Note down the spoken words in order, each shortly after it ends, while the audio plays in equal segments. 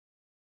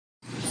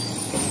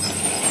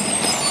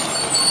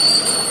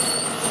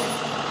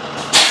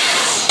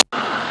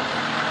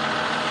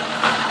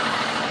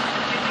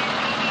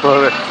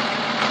Well,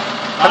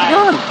 how's it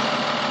going?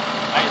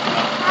 Hi,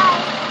 Isabella.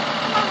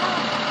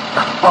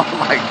 Oh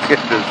my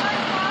goodness.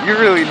 You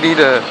really need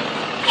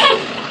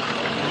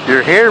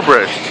your hair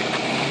brushed.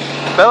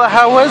 Bella,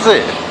 how was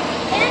it? It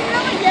was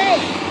really good.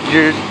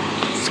 Your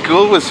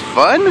school was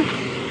fun?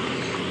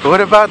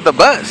 What about the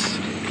bus?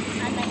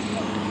 I liked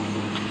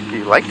it.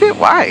 You liked it?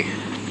 Why?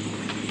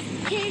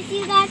 Because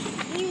you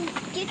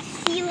get to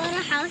see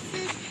little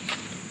houses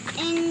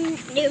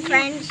and new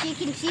friends. You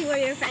can see where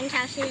your friend's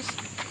house is.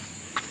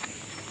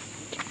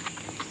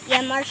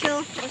 Yeah, Marshall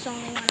was the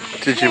only one on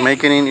it. Did you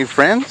make any new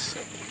friends?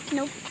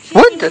 Nope.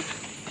 What?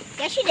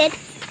 Yeah, she did.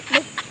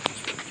 Nope.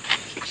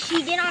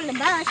 She did on the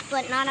bus,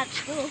 but not at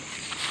school.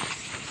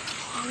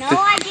 No,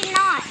 I did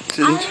not.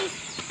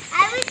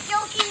 I was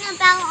joking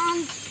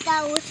about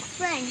that was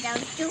friends. I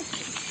was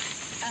joking.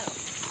 Oh.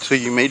 So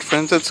you made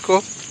friends at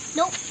school?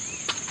 Nope.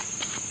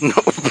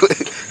 No,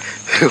 but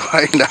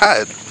why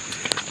not?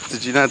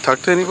 Did you not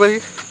talk to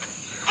anybody?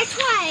 I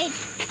tried.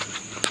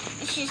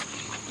 It's just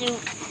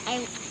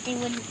they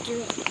wouldn't do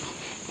it.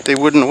 They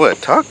wouldn't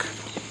what? Talk?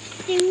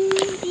 They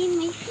wouldn't be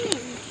my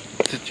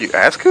friends. Did you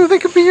ask who they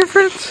could be your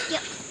friends?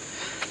 Yep.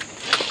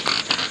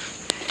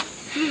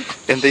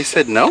 And they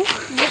said no?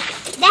 Yep.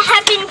 That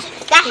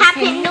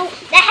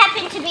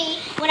happened to me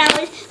when I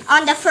was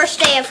on the first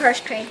day of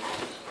first grade.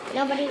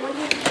 Nobody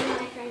wanted to be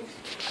my friends.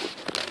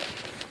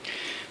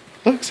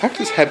 Look,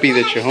 Saka's happy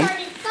that you're home.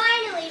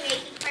 Finally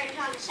making friends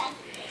on the second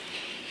day.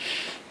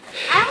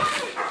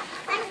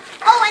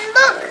 Oh, and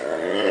look!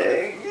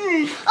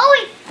 Oh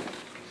wait,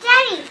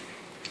 Daddy.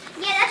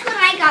 Yeah, that's what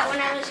I got when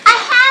I was. I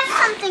have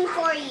something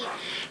for you.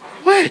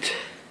 What?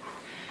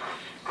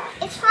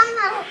 It's from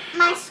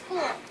my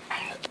school.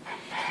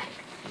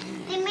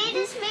 They made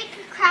us make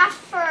a craft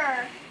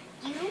for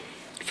you.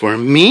 For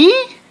me?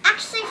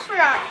 Actually, for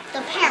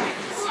the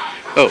parents.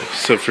 Oh,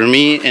 so for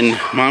me and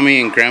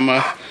mommy and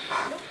grandma.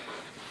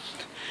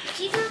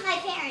 She's not my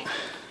parent.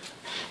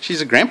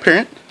 She's a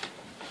grandparent.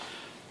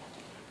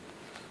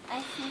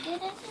 I think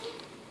it is.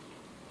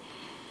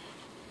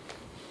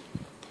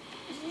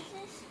 Is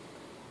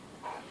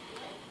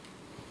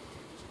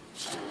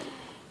this?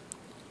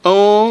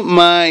 Oh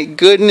my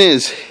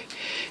goodness.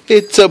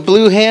 It's a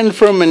blue hand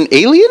from an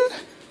alien?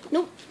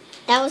 Nope.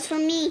 That was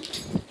from me.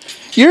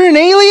 You're an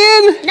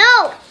alien?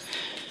 No!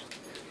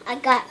 I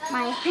got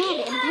my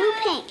hand in blue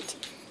paint.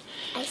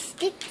 I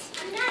sticked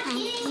my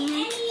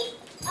hand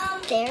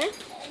there.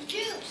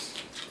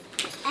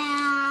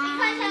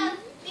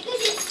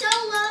 Because it's so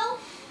low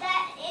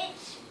that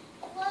it's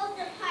below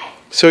the pipe.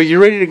 So you're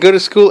ready to go to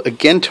school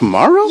again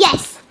tomorrow?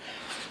 Yes.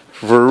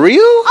 For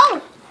real?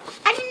 Oh,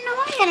 I didn't know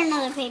I had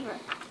another paper.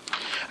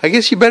 I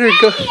guess you better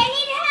go. Daddy, I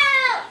need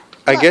help.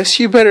 I guess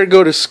you better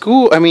go to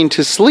school,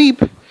 to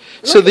sleep,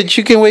 so that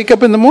you can wake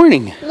up in the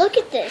morning. Look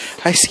at this.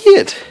 I see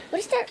it. What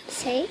does that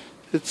say?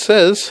 It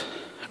says,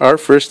 our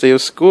first day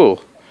of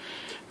school.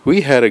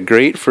 We had a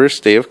great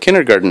first day of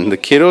kindergarten. The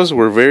kiddos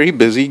were very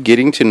busy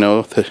getting to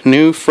know the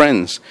new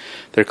friends,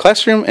 their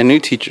classroom, and new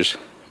teachers.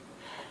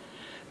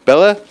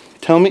 Bella,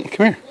 tell me,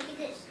 come here. Look at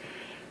this.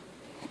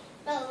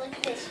 Oh, look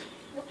at this.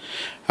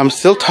 I'm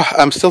still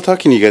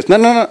talking to you guys.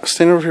 No,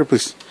 stand over here,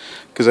 please,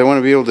 because I want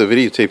to be able to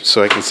videotape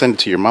so I can send it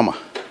to your mama.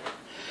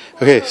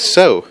 Okay,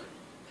 so,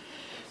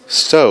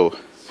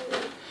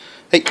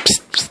 hey,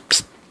 psst, psst,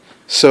 psst.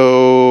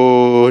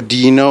 So, do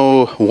you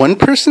know one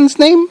person's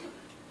name?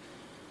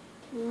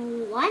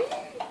 One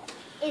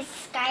is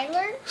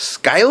Skylar.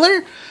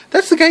 Skylar?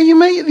 That's the guy you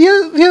met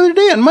the other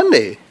day on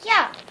Monday.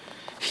 Yeah.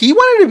 He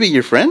wanted to be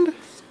your friend.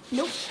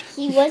 Nope.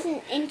 He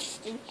wasn't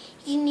interested.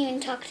 He didn't even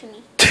talk to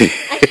me.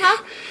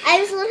 I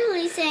was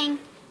literally saying,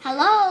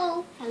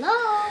 hello,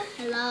 hello,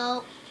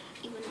 hello.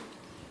 He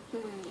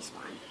wouldn't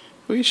respond.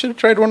 Well, you should have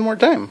tried one more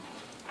time.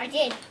 I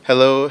did.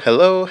 Hello,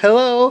 hello,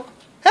 hello,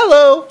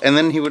 hello. And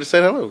then he would have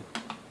said hello.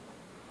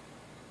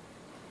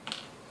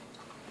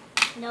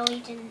 No, he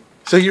didn't.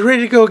 So you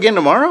ready to go again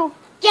tomorrow?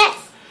 Yes.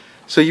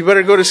 So you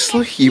better go to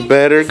sleep. You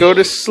better go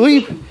to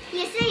sleep.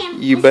 Yes, I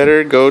am. You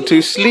better go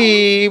to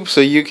sleep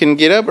so you can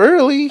get up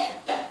early.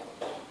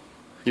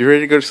 You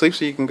ready to go to sleep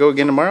so you can go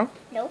again tomorrow?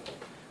 Nope.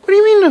 What do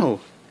you mean no?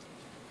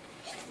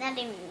 Not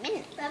even a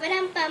minute.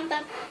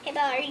 Hey,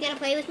 Bella, are you going to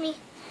play with me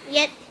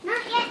yet?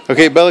 Not yet.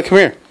 Okay, Bella, come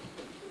here.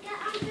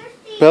 I'm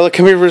thirsty. Bella,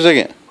 come here for a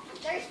second. I'm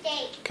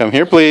thirsty. Come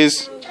here,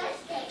 please. I'm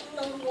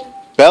thirsty.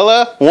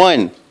 Bella,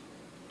 1,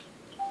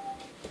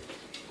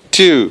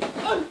 2.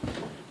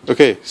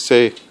 Okay,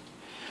 say,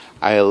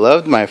 I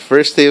loved my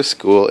first day of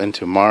school, and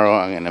tomorrow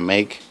I'm going to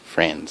make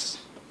friends.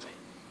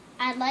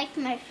 I liked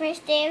my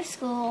first day of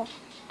school.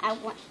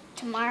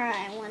 Tomorrow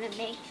I want to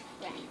make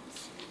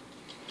friends.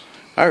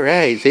 All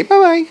right, say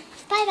bye-bye.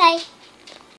 Bye-bye.